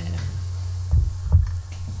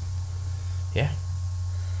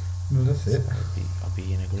 No, that's it. I'll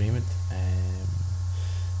be in agreement.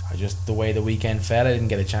 The way the weekend fell, I didn't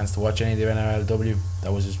get a chance to watch any of the NRLW.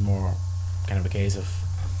 That was just more kind of a case of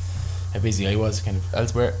how busy I was kind of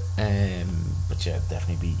elsewhere. But yeah,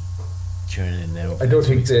 definitely be tuning in now. I don't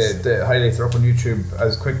think the highlights are up on YouTube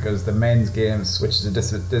as quick as the men's games, which is a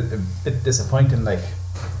bit disappointing. Like,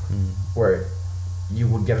 where you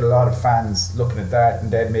would get a lot of fans looking at that,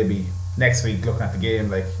 and then maybe next week looking at the game,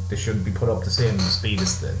 like they should be put up the same speed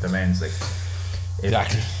as the men's. Like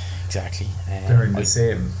exactly. They're in the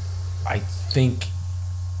same. I think.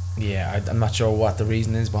 Yeah, I'm not sure what the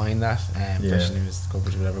reason is behind that, especially with the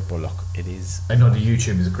coverage or whatever. But look, it is. I know the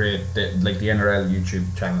YouTube is great. The NRL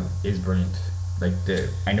YouTube channel is brilliant. Like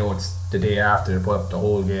I know it's the day after they put up the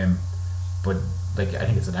whole game, but like I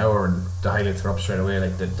think it's an hour and the highlights are up straight away.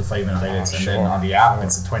 Like the 5-minute highlights, and then on the app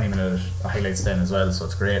it's a 20-minute highlights then as well. So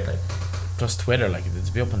it's great. Like plus Twitter, like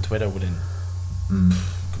it'll be up on Twitter within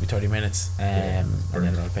could be 30 minutes, and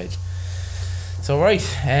then on the page. So right,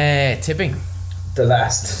 tipping. The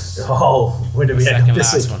last. Where did we end up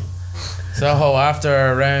this week? One. So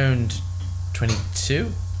after round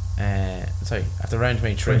 22, after round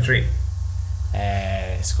 23.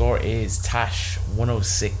 Score is Tash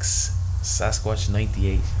 106, Sasquatch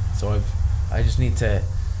 98. So I just need to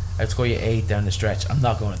outscore you 8 down the stretch. I'm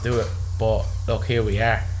not going to do it, but look, here we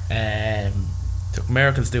are. So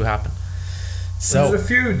miracles do happen. So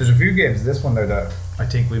there's a few games in this one there that I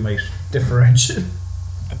think we might differentiate,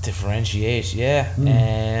 but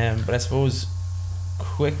I suppose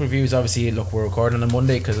quick reviews. Obviously, look, we're recording on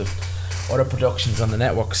Monday because of other productions on the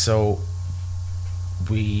network, so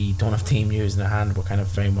we don't have team news in our hand. We're kind of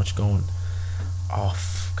very much going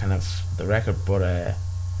off kind of the record, but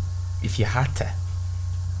if you had to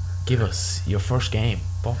give us your first game,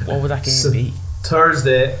 what would that game be?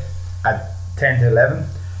 Thursday at 10 to 11,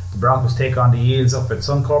 the Broncos take on the Eels up at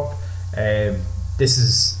Suncorp. This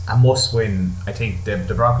is a must win. I think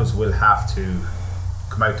the Broncos will have to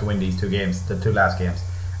come out to win these 2 games, the 2 last games,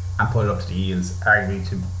 and put it up to the Eels,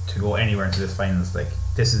 arguably to go anywhere into this finals. Like,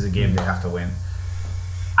 this is a game they have to win.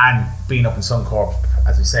 And being up in Suncorp,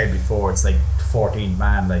 as we said before, it's like 14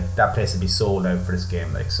 man. Like, that place would be sold out for this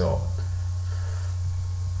game. Like, so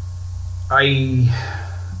I'm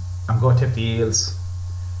going to tip the Eels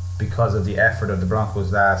because of the effort of the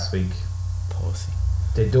Broncos last week. Pussy.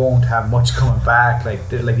 They don't have much coming back,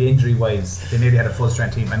 like injury wise. They nearly had a full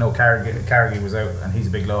strength team. I know Carrigy was out and he's a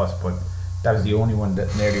big loss, but that was the only one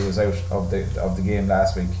that nearly was out of the game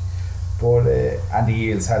last week. But and the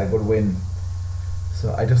Eels had a good win,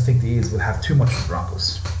 so I just think the Eels will have too much for the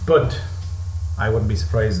Broncos. But I wouldn't be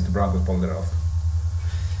surprised if the Broncos pulled it off.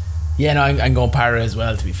 Yeah, no, I'm going Para as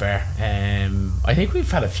well, to be fair. I think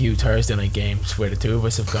we've had a few Thursday night games where the two of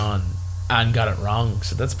us have gone and got it wrong,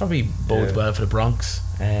 so that's probably bodes well for the Bronx.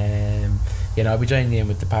 I'll be joining in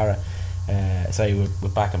with the Para.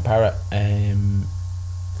 With back and Para.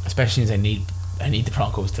 Especially as I need the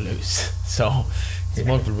Broncos to lose. So there's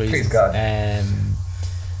multiple reasons. Please God.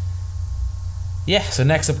 So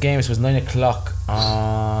next up games was 9 o'clock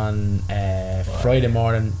on Friday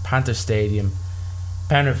morning, Panther Stadium.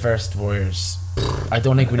 Penrith versus Warriors. I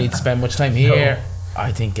don't think we need to spend much time here. No.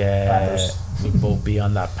 I think we'll both be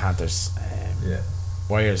on that Panthers.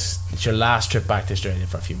 Warriors, it's your last trip back to Australia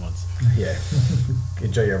for a few months. Yeah,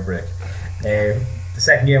 enjoy your break. The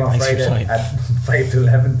second game on Friday at 5 to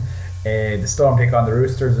 11. The Storm take on the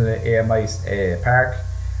Roosters in the AMI Park.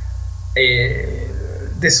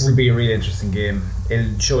 This will be a really interesting game.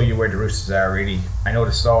 It'll show you where the Roosters are really. I know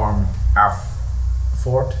the Storm are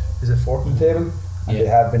fourth in the table, and they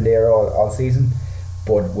have been there all season.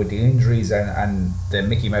 But with the injuries and the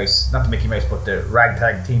Mickey Mouse, not the Mickey Mouse, but the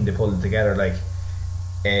ragtag team they pulled together, like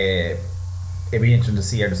it'd be interesting to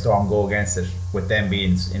see how the Storm go against it with them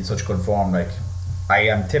being in such good form. Like, I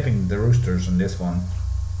am tipping the Roosters in this one.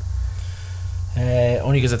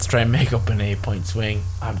 Only because it's trying to make up an 8-point swing.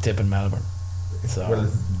 I'm tipping Melbourne. So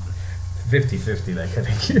 50-50. Like, I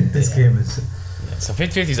think this game is. Yeah, so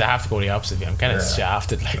 50-50s, I have to go the opposite way. I'm kind of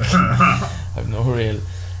shafted. Like, I've no real.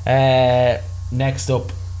 Next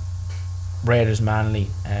up, Raiders Manly,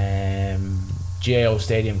 GAO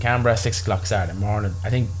Stadium, Canberra, 6 o'clock Saturday morning. I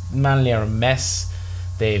think Manly are a mess.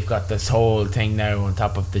 They've got this whole thing now on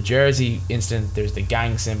top of the jersey incident. There's the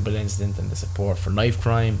gang symbol incident and the support for knife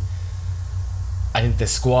crime. I think the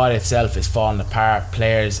squad itself is falling apart.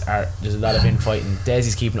 There's a lot of infighting.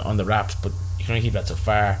 Desi's keeping it on the wraps, but you can only keep that so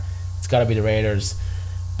far. It's got to be the Raiders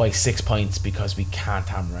by 6 points because we can't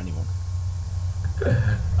hammer anyone.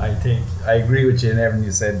 I think I agree with you in everything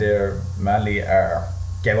you said there. Manly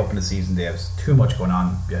gave up in the season. They have too much going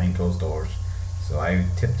on behind closed doors, so I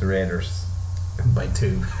tip the Raiders by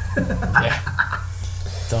 2.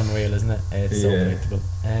 It's unreal, isn't it? It's so predictable.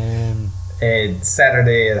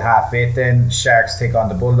 Saturday at 8:30 then Sharks take on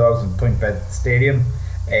the Bulldogs in PointBet Stadium.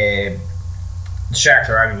 The Sharks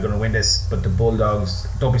are arguably going to win this, but the Bulldogs,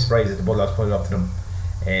 don't be surprised if the Bulldogs put it up to them.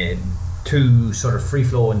 Two sort of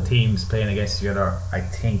free-flowing teams playing against each other. I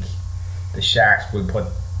think the Sharks will put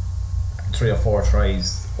 3 or 4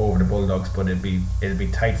 tries over the Bulldogs, but it'll be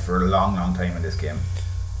tight for a long time in this game.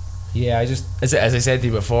 Yeah, I just as I said to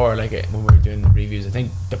you before, like when we were doing the reviews, I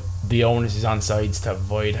think the onus is on sides to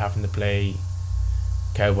avoid having to play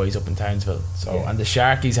Cowboys up in Townsville. So and the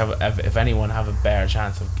Sharkies have, if anyone, have a better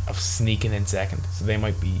chance of sneaking in second. So they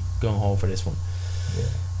might be going home for this one.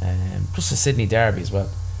 Plus the Sydney Derby as well.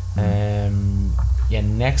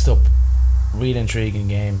 Next up, real intriguing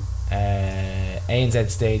game. ANZ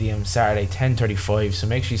Stadium, Saturday 10:35. So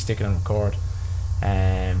make sure you stick it on record.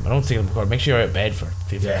 I don't stick it on record. Make sure you're at Bedford.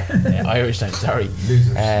 Irish time. Sorry.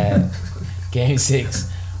 Game 6.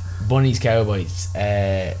 Bunnies Cowboys.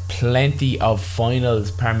 Plenty of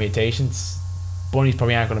finals permutations. Bunnies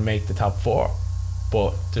probably aren't going to make the top 4,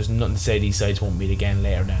 but there's nothing to say these sides won't meet again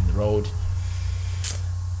later down the road.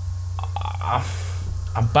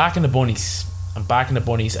 I'm backing the Bunnies.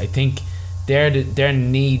 I think their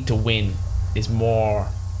need to win is more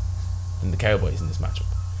than the Cowboys in this matchup.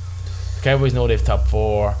 The Cowboys know they've top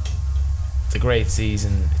 4. It's a great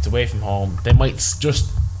season. It's away from home. They might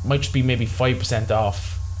just be maybe 5%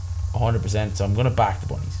 off 100%. So I'm going to back the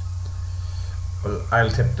Bunnies. Well,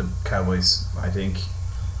 I'll tip the Cowboys. I think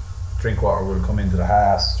Drinkwater will come into the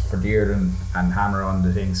house for Dearden and hammer on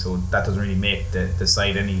the thing. So that doesn't really make the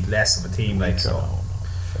side any less of a team. Like so,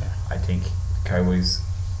 I think Cowboys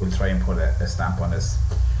will try and put a stamp on this.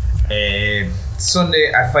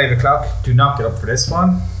 Sunday at 5 o'clock. Do not get up for this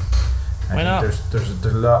one. Why not? There's a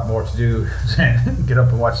lot more to do than get up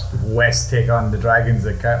and watch West take on the Dragons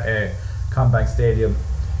at Combank Stadium.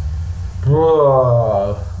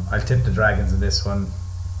 Bro, I'll tip the Dragons in this one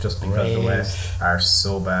just because the West are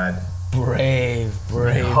so bad. Brave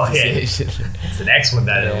decision. It's the next one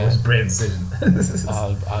that was a brave decision.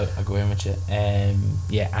 I'll go in with you.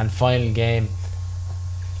 And final game.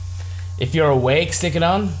 If you're awake, stick it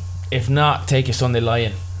on. If not, take your Sunday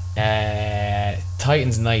Lion.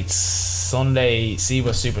 Titans Knights, Sunday,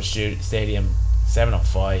 Seawest Super Stadium,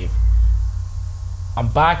 7:05. I'm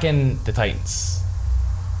backing the Titans.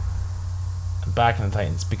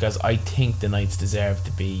 Because I think the Knights deserve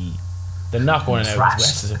to be. They're not going out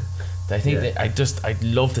as West. I think I'd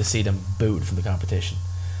love to see them booted from the competition,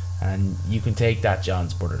 and you can take that,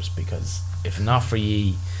 Johns Brothers, because if not for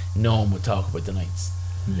ye, no one would talk about the Knights.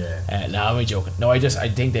 No, I'm joking. No, I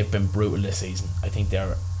think they've been brutal this season. I think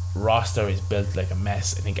their roster is built like a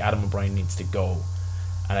mess. I think Adam O'Brien needs to go,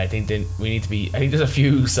 and I think we need to be. I think there's a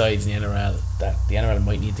few sides in the NRL that the NRL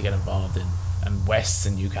might need to get involved in, and Wests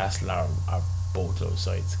and Newcastle are both those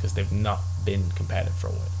sides because they've not been competitive for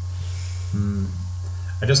a while.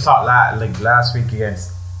 I just thought last week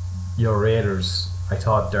against your Raiders, I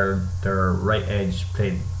thought their right edge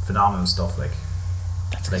played phenomenal stuff.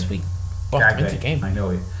 That's because we bought them into the game. I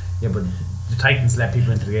know, but the Titans let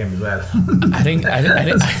people into the game as well.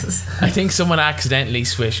 I think someone accidentally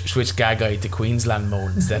switched Gagai to Queensland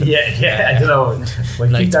mode instead of I don't know.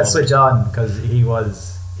 Well, keep that switch on because he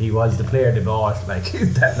was the player they bought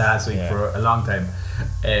that last week for a long time.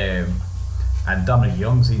 And Dominic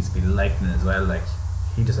Young seems to be liking it as well.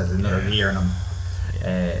 He just has another year in him,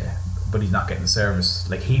 but he's not getting the service.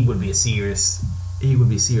 He would be a serious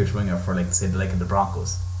winger for say the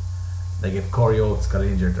Broncos. If Corey Oates got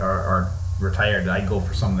injured or retired, I'd go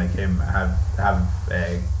for someone like him. Have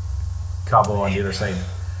Cabo on the other side.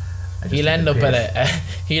 He'll end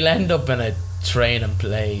up in a train and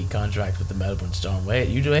play contract with the Melbourne Storm. Wait,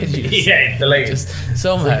 you do it? Just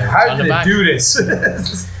somehow. How did they do this?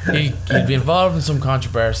 He'll be involved in some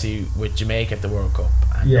controversy with Jamaica at the World Cup,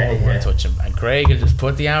 and no one will touch him. And Craig will just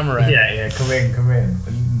put the arm around. Come in.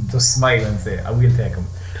 Just smile and say, "I will take him."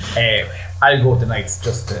 I'll go with the Knights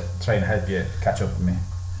just to try and help you catch up with me.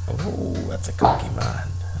 Oh, that's a cocky man.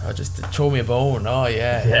 Just to throw me a bone. Oh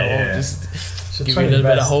just give me a little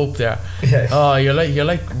bit of hope there. Oh, you're like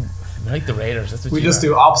the Raiders. That's what we just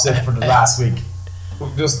do opposite for the last week.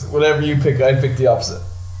 Just whatever you pick, I pick the opposite.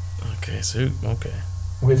 Okay.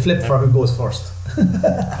 We flip for who goes first.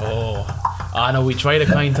 No, we tried a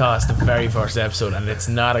coin toss the very first episode, and it's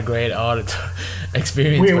not a great audit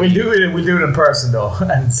experience. We'll do it in person though,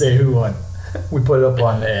 and say who won. We put it up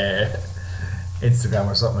on Instagram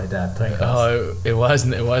or something like that. It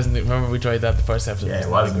wasn't. Remember we tried that the first episode. It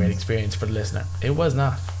wasn't a great experience for the listener. It was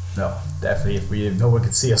not. No, definitely. If no one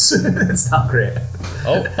could see us, it's not great.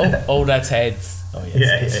 That's heads.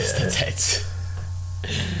 That's heads.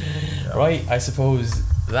 Right, I suppose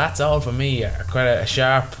that's all for me. Quite a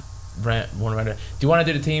sharp one round. Do you want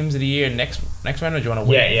to do the teams of the year next round, or do you want to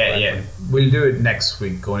wait? Yeah. We'll do it next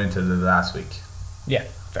week, going into the last week. Yeah,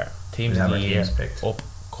 fair. Teams of the year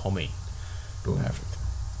upcoming. Boom. Perfect.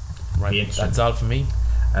 Right, that's all for me.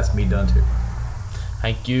 That's me done too.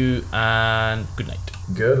 Thank you and good night.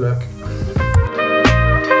 Good luck.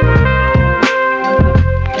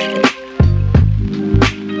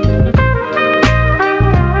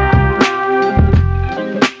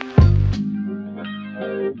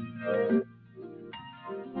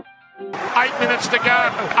 To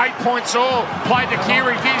go, 8 points all. Played to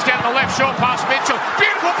Keary, veers down the left, short past Mitchell.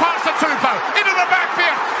 Beautiful pass to Tupou into the back.